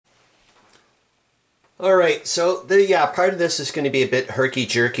All right, so part of this is going to be a bit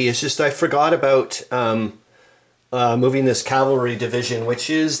herky-jerky. It's just I forgot about moving this cavalry division, which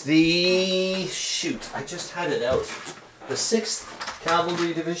is the... shoot, I just had it out. The 6th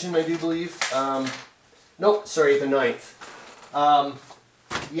Cavalry Division, I do believe. Nope, sorry, the 9th.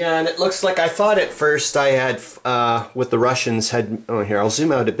 Yeah, and it looks like I thought at first I had, with the Russians, had... Oh, here, I'll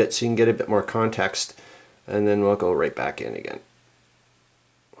zoom out a bit so you can get a bit more context. And then we'll go right back in again.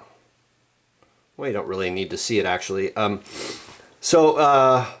 Well, you don't really need to see it, actually. Or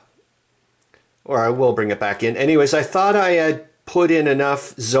I will bring it back in. Anyways, I thought I had put in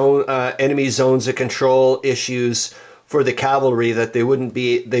enough enemy zones of control issues for the cavalry that they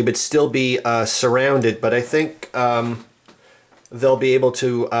would still be surrounded. But I think they'll be able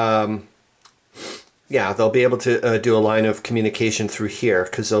to, they'll be able to do a line of communication through here,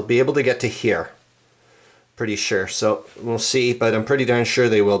 because they'll be able to get to here. Pretty sure. So we'll see, but I'm pretty darn sure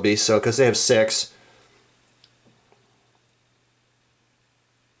they will be. So because they have 6.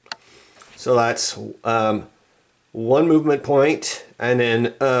 So that's 1 movement point, and then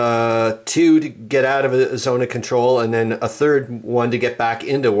 2 to get out of a zone of control, and then a third one to get back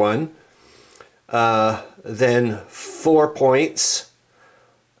into one. Then 4 points,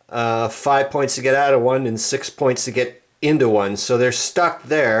 5 points to get out of one, and 6 points to get into one. So they're stuck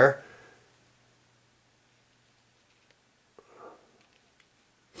there.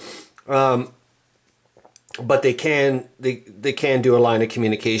 But they can do a line of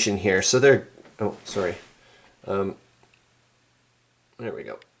communication here. So they're, oh, sorry. There we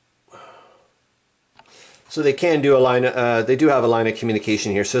go. So they can do a line, they do have a line of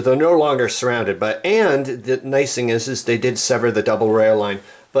communication here. So they're no longer surrounded. And the nice thing is they did sever the double rail line.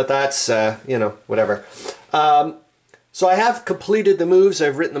 But that's, you know, whatever. So I have completed the moves.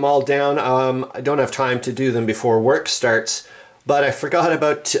 I've written them all down. I don't have time to do them before work starts. But I forgot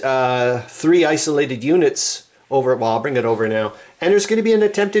about 3 isolated units over. Well, I'll bring it over now. And there's going to be an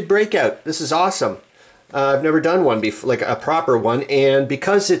attempted breakout. This is awesome. I've never done one before, like a proper one. And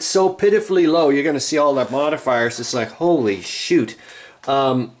because it's so pitifully low, you're going to see all the modifiers. It's like, holy shoot.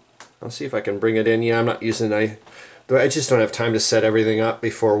 I'll see if I can bring it in. Yeah, I'm not using... I just don't have time to set everything up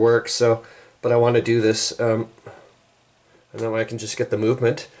before work. So, but I want to do this. And then I can just get the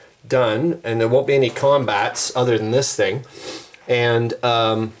movement done. And there won't be any combats other than this thing. And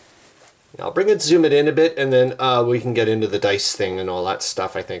I'll bring it, zoom it in a bit, and then we can get into the dice thing and all that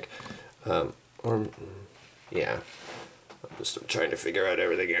stuff, I think. Yeah, I'm trying to figure out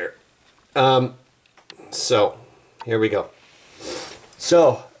everything here. So, here we go.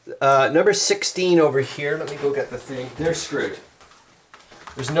 So, number 16 over here, let me go get the thing. They're screwed.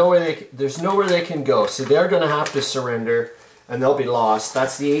 There's nowhere they can go, so they're going to have to surrender, and they'll be lost.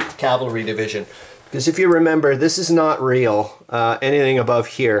 That's the 8th Cavalry Division. Because if you remember, this is not real. Anything above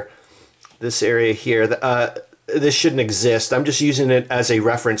here, this area here, this shouldn't exist. I'm just using it as a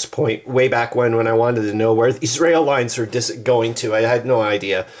reference point way back when I wanted to know where these rail lines are going to. I had no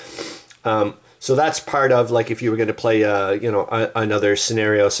idea. So that's part of, like, if you were going to play, you know, another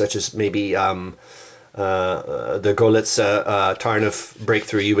scenario such as maybe the Golitsa Tarnów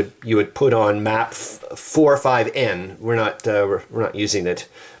breakthrough, you would put on map 4-5N. We're not using it.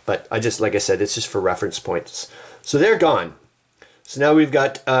 But like I said, it's just for reference points. So they're gone. So now we've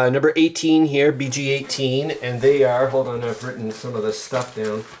got number 18 here, BG-18, and they are, hold on, I've written some of this stuff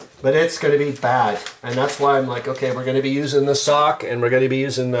down, but it's going to be bad. And that's why I'm like, okay, we're going to be using the sock, and we're going to be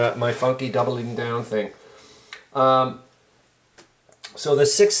using my funky doubling down thing. So the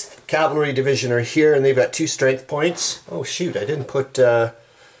 6th Cavalry Division are here, and they've got 2 strength points. Oh, shoot, I didn't put... oh,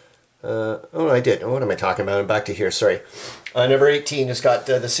 I did. Oh, what am I talking about? I'm back to here, sorry. Number 18 has got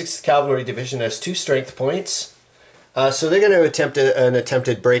the 6th Cavalry Division has 2 strength points. So they're going to attempt an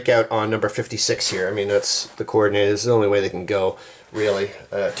attempted breakout on number 56 here. I mean, that's the coordinate. It's the only way they can go, really,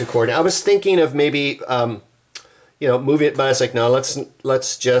 to coordinate. I was thinking of maybe, you know, moving it, but I was like, no,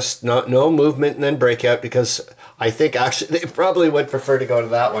 let's just no movement and then breakout, because I think actually they probably would prefer to go to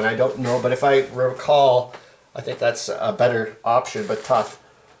that one. I don't know, but if I recall, I think that's a better option, but tough.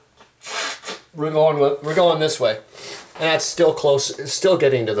 We're going this way, and that's still close. It's still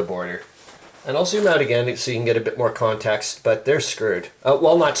getting to the border. And I'll zoom out again so you can get a bit more context. But they're screwed.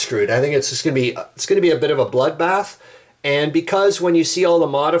 Well, not screwed. I think it's just going to be a bit of a bloodbath. And because when you see all the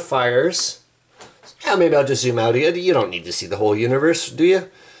modifiers, yeah, maybe I'll just zoom out again. You don't need to see the whole universe, do you?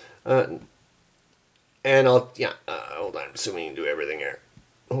 And I'll hold on. I'm assuming you can do everything here.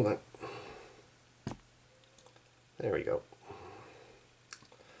 Hold on. There we go.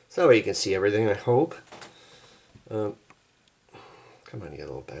 So that way you can see everything, I hope. Come on, you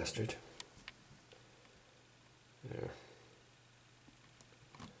little bastard. There.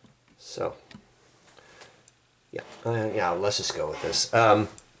 So, Yeah, let's just go with this.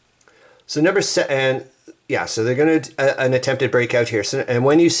 So number seven, yeah, so they're going to an attempted breakout here. So, and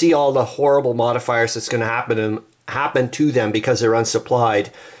when you see all the horrible modifiers that's going to happen to them because they're unsupplied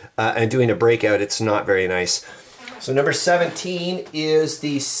and doing a breakout, it's not very nice. So number 17 is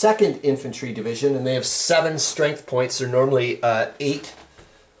the 2nd Infantry Division, and they have 7 strength points. They're normally 8.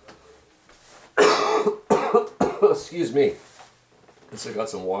 Excuse me. I got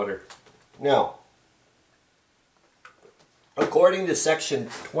some water. Now, according to section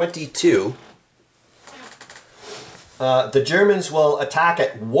 22, the Germans will attack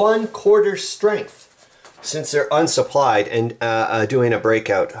at 1/4 strength since they're unsupplied and doing a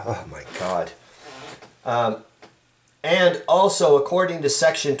breakout. Oh my God. And also, according to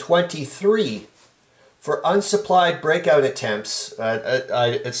section 23, for unsupplied breakout attempts,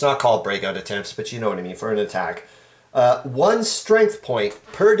 it's not called breakout attempts, but you know what I mean, for an attack, 1 strength point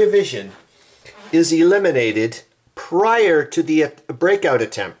per division is eliminated prior to the breakout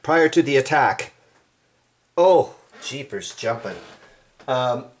attempt, prior to the attack. Oh, jeepers jumping.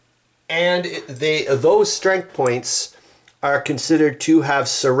 And those strength points are considered to have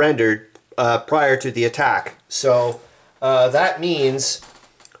surrendered prior to the attack. So that means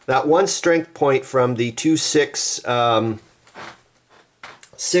that 1 strength point from the 6th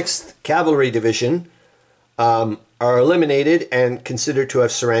Cavalry Division are eliminated and considered to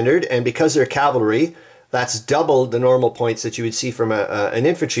have surrendered. And because they're cavalry, that's double the normal points that you would see from an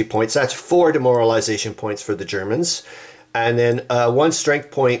infantry point. So that's 4 demoralization points for the Germans. And then 1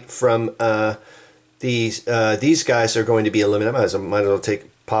 strength point from these guys are going to be eliminated. I might as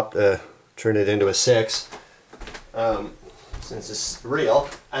well turn it into a 6. Since it's real.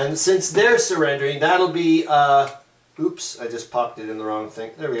 And since they're surrendering, that'll be, oops, I just popped it in the wrong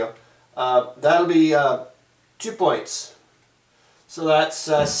thing. There we go. That'll be 2 points. So that's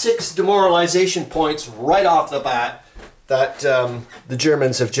 6 demoralization points right off the bat that the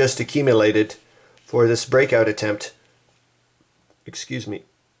Germans have just accumulated for this breakout attempt. Excuse me.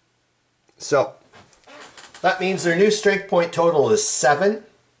 So that means their new strength point total is 7.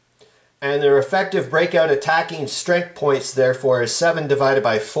 And their effective breakout attacking strength points, therefore, is 7 divided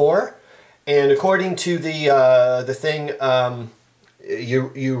by 4. And according to the thing,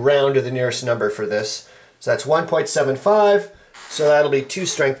 you round to the nearest number for this. So that's 1.75. So that'll be 2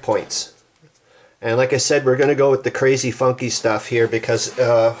 strength points. And like I said, we're going to go with the crazy funky stuff here because,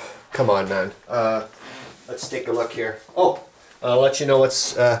 come on, man. Let's take a look here. Oh, I'll let you know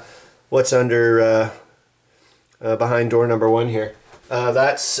what's under behind door number 1 here.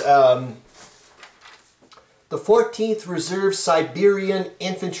 That's the 14th Reserve Siberian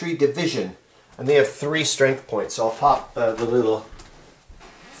Infantry Division, and they have 3 strength points. So I'll pop the little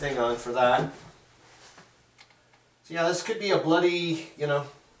thing on for that. So yeah, this could be a bloody, you know.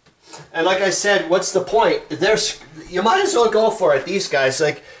 And like I said, what's the point? You might as well go for it. These guys,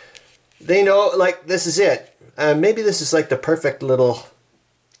 like, they know, like, this is it. Maybe this is like the perfect little,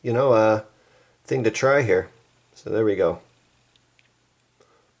 you know, thing to try here. So there we go.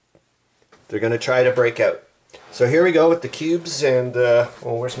 They're going to try to break out. So here we go with the cubes and, oh,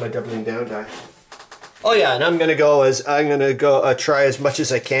 where's my doubling down die? Oh yeah, and I'm going to try as much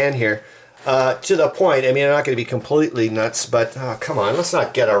as I can here. To the point, I mean, I'm not going to be completely nuts, but oh, come on, let's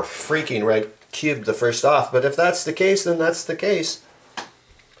not get our freaking right cube the first off. But if that's the case, then that's the case.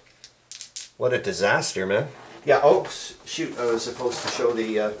 What a disaster, man. Yeah, oh, shoot, I was supposed to show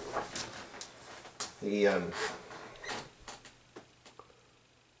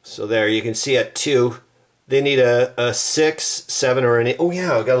so there, you can see at 2, they need a 6, 7, or an 8. Oh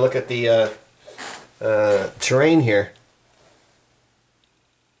yeah, I've got to look at the terrain here.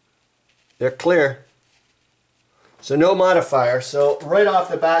 They're clear. So no modifier. So right off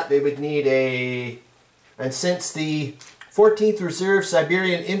the bat, they would need and since the 14th Reserve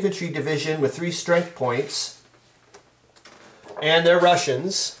Siberian Infantry Division with 3 strength points, and they're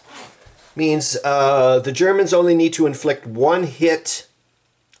Russians, means the Germans only need to inflict 1 hit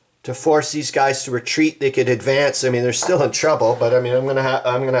to force these guys to retreat. They could advance. I mean, they're still in trouble, but I mean, I'm gonna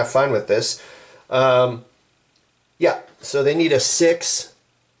have fun with this. Yeah, so they need a 6.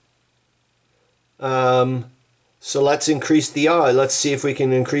 So let's increase the odds. Let's see if we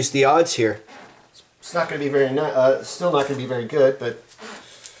can increase the odds here. It's not going to be very, still not going to be very good, but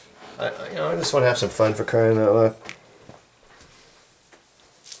you know, I just want to have some fun for crying out loud.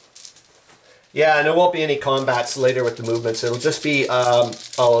 Yeah, and there won't be any combats later with the movements. It'll just be, going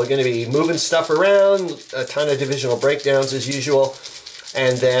to be moving stuff around, a ton of divisional breakdowns as usual,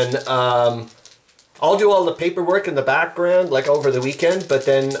 and then I'll do all the paperwork in the background, like over the weekend, but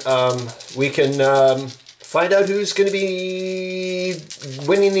then we can find out who's going to be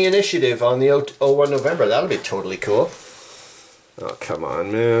winning the initiative on the 01 November. That'll be totally cool. Oh, come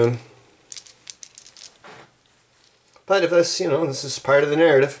on, man. But if this, you know, this is part of the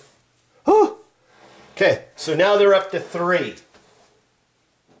narrative. Oh! Okay, so now they're up to 3.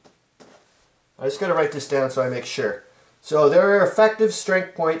 I just got to write this down so I make sure. So their effective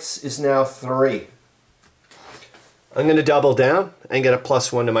strength points is now 3. I'm going to double down and get a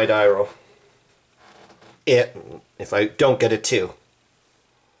 +1 to my die roll. If I don't get a 2.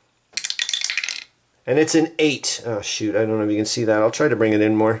 And it's an 8. Oh shoot, I don't know if you can see that. I'll try to bring it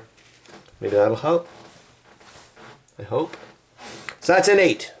in more. Maybe that'll help. I hope. So that's an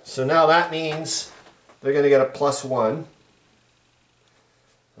 8. So now that means they're going to get a +1.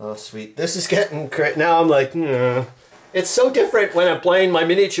 Oh sweet. This is getting... Now I'm like, It's so different when I'm playing my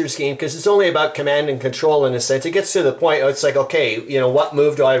miniatures game because it's only about command and control in a sense. It gets to the point where it's like, okay, you know, what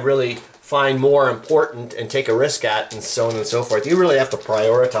move do I really find more important and take a risk at, and so on and so forth. You really have to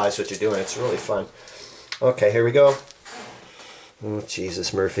prioritize what you're doing. It's really fun. Okay, here we go. Oh,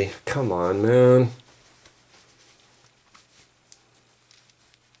 Jesus, Murphy. Come on, man.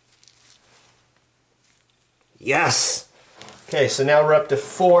 Yes! Okay, so now we're up to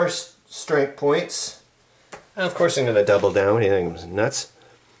 4 strength points. And of course I'm going to double down. What do you think? I'm nuts?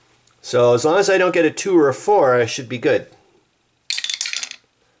 So as long as I don't get a 2 or a 4, I should be good.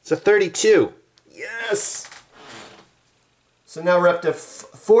 It's a 32. Yes! So now we're up to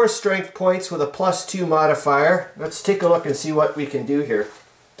 4 strength points with a +2 modifier. Let's take a look and see what we can do here.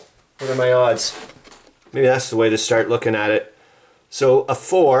 What are my odds? Maybe that's the way to start looking at it. So a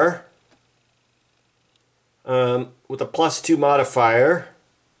 4 with a +2 modifier.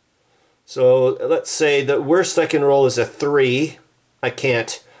 So let's say the worst I can roll is a 3. I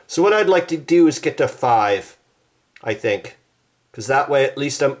can't. So what I'd like to do is get to 5, I think. Because that way at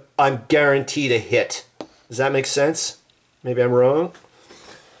least I'm guaranteed a hit. Does that make sense? Maybe I'm wrong.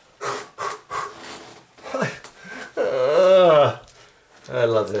 I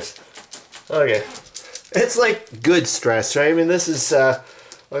love this. Okay. It's like good stress, right? I mean, this is,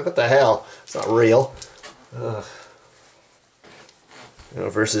 like, what the hell? It's not real. You know,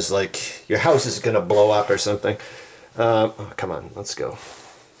 versus like your house is going to blow up or something. Oh, come on, let's go.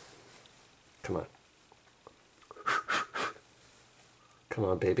 Come on. Come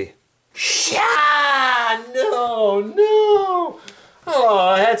on, baby. Yeah! No, no! Oh,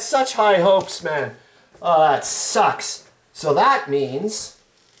 I had such high hopes, man. Oh, that sucks. So that means...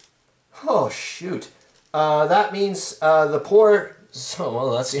 Oh, shoot. That means the poor... So,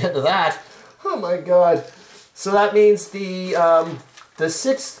 well, that's the end of that. Oh, my God. So that means the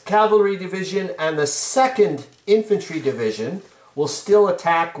 6th Cavalry Division and the 2nd Infantry Division will still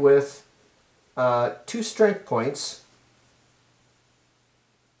attack with 2 strength points.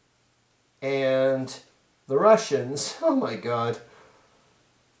 And the Russians, oh my God,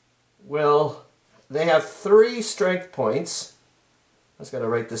 they have 3 strength points. I was going to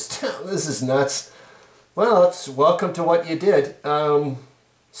write this down. This is nuts. Well, it's welcome to what you did.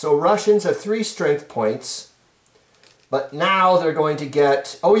 So Russians have 3 strength points, but now they're going to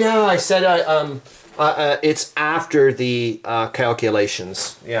get... Oh yeah, I said it's after the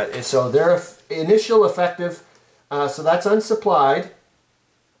calculations. Yeah, and so their initial effective, so that's unsupplied.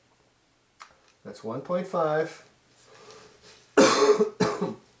 That's 1.5.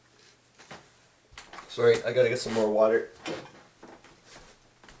 Sorry, I gotta get some more water.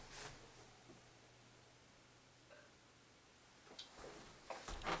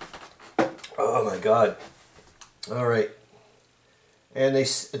 Oh my God. All right. And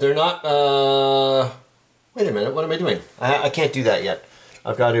they're not, wait a minute, what am I doing? I can't do that yet.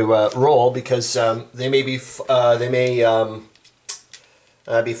 I've got to roll because they may be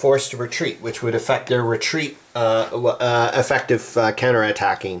forced to retreat, which would affect their retreat effective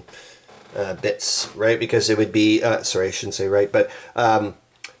counterattacking bits, right? Because it would be, sorry, I shouldn't say right, but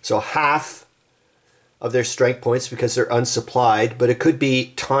so half of their strength points because they're unsupplied, but it could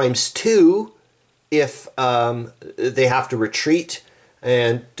be ×2 if they have to retreat,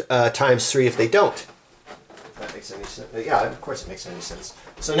 and ×3 if they don't. If that makes any sense. Yeah, of course it makes any sense.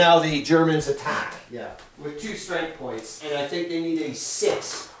 So now the Germans attack, yeah, with 2 strength points, and I think they need a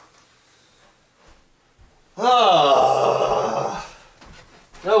 6. Oh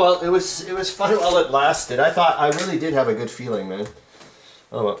well, it was fun while it lasted. I really did have a good feeling, man.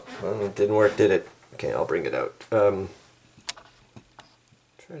 Oh well, it didn't work, did it? Okay, I'll bring it out. Try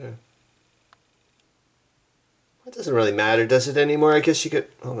to... It doesn't really matter, does it, anymore? I guess you could...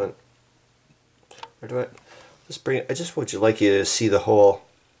 Hold on. Or do I... Just bring it... I just would like you to see the whole...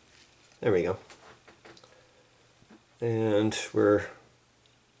 There we go. And we're...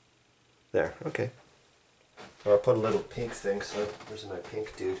 There, okay. Or I'll put a little pink thing. So where's my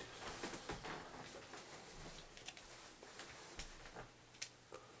pink dude?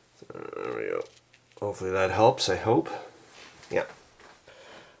 There we go. Hopefully that helps, I hope. Yeah.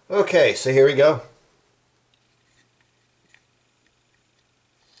 Okay, so here we go.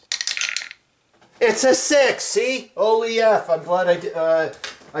 It's a 6, see? Holy F, I'm glad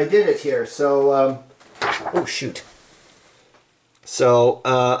I did it here. So, oh shoot.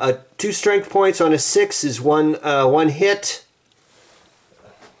 So, 2 strength points on a 6 is one hit.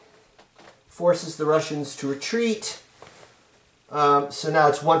 Forces the Russians to retreat. So now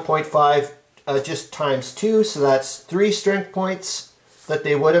it's 1.5 just times 2, so that's 3 strength points that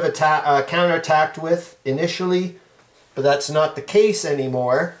they would have counterattacked with initially, but that's not the case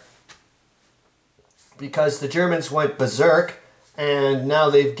anymore because the Germans went berserk, and now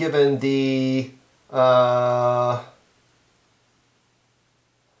they've given the oh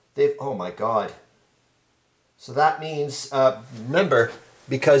my god. So that means remember,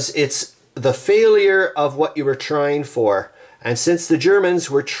 because it's the failure of what you were trying for. And since the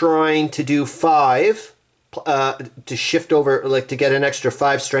Germans were trying to do 5, to shift over, like to get an extra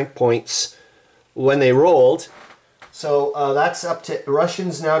 5 strength points when they rolled, so that's up to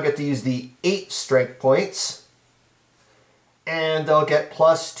Russians now get to use the 8 strength points, and they'll get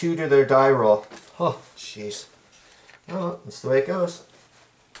 +2 to their die roll. Oh, jeez. Oh, that's the way it goes.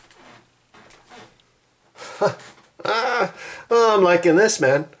 Oh, I'm liking this,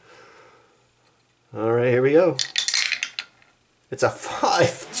 man. All right, here we go. It's a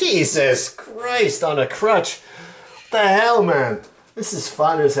 5. Jesus Christ, on a crutch. What the hell, man? This is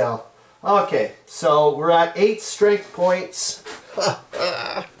fun as hell. Okay, so we're at 8 strength points.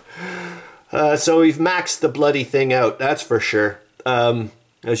 So we've maxed the bloody thing out, that's for sure.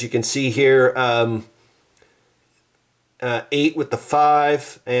 As you can see here, 8 with the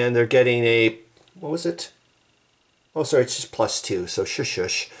 5, and they're getting a, what was it? Oh, sorry, it's just +2, so shush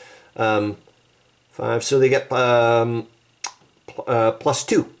shush. 5, so they get +2.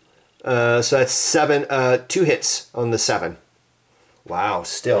 So that's 7, 2 hits on the 7. Wow,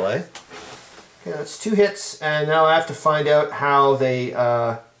 still, eh? Okay, that's 2 hits, and now I have to find out how they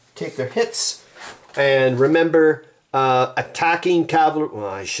take their hits. And remember, attacking cavalry, well,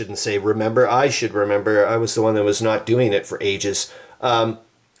 I shouldn't say remember, I should remember. I was the one that was not doing it for ages.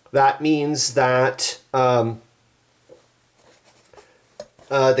 That means that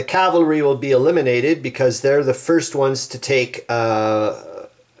the cavalry will be eliminated because they're the first ones to take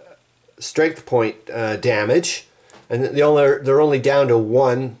strength point damage, and they're only down to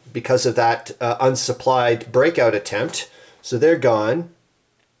 1 because of that unsupplied breakout attempt. So they're gone.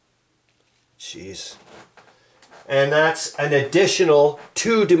 Jeez. And that's an additional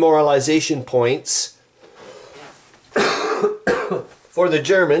 2 demoralization points for the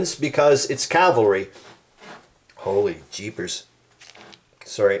Germans because it's cavalry. Holy jeepers.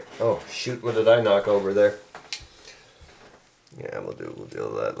 Sorry. Oh shoot, what did I knock over there? Yeah, we'll deal with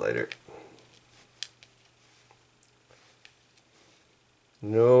that later.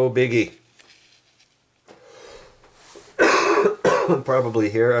 No biggie.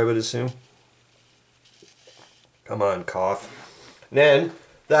 Probably here, I would assume. Come on, cough. And then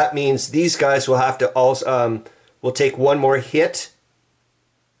that means these guys will have to also will take 1 more hit.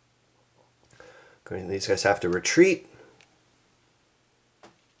 These guys have to retreat.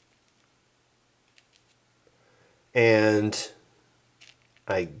 And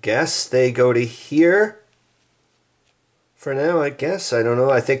I guess they go to here for now, I guess. I don't know.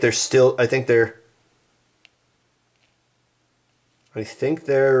 I think they're still, I think they're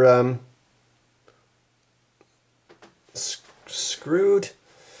screwed.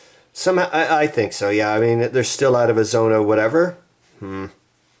 Somehow, I think so, yeah. I mean, they're still out of a zone or whatever.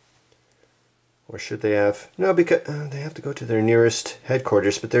 Or should they have? No, because they have to go to their nearest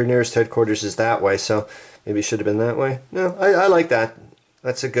headquarters, but their nearest headquarters is that way, so maybe it should have been that way. No, I like that.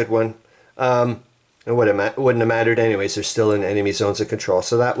 That's a good one. It wouldn't have mattered anyways. They're still in enemy zones of control.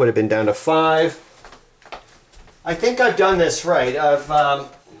 So that would have been down to 5. I think I've done this right. And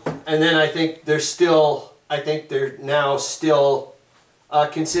then I think they're still, they're now still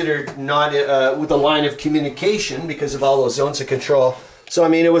considered not with a line of communication because of all those zones of control. So I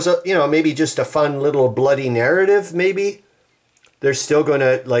mean, it was a, you know, maybe just a fun little bloody narrative. Maybe they're still going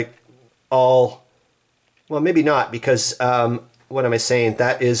to like all, well, maybe not, because what am I saying?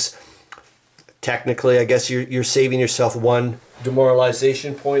 That is technically, I guess you're saving yourself 1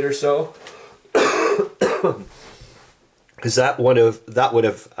 demoralization point or so, because that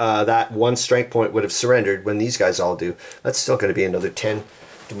 1 strength point would have surrendered when these guys all do. That's still going to be another 10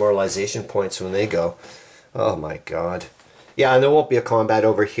 demoralization points when they go. Oh my God. Yeah, and there won't be a combat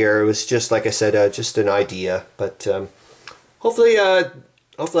over here. It was just, like I said, just an idea. But hopefully,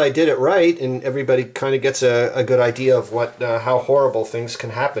 hopefully I did it right, and everybody kind of gets a good idea of what how horrible things can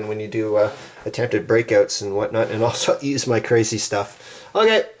happen when you do attempted breakouts and whatnot, and also use my crazy stuff.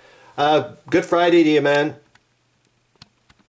 Okay, Good Friday to you, man.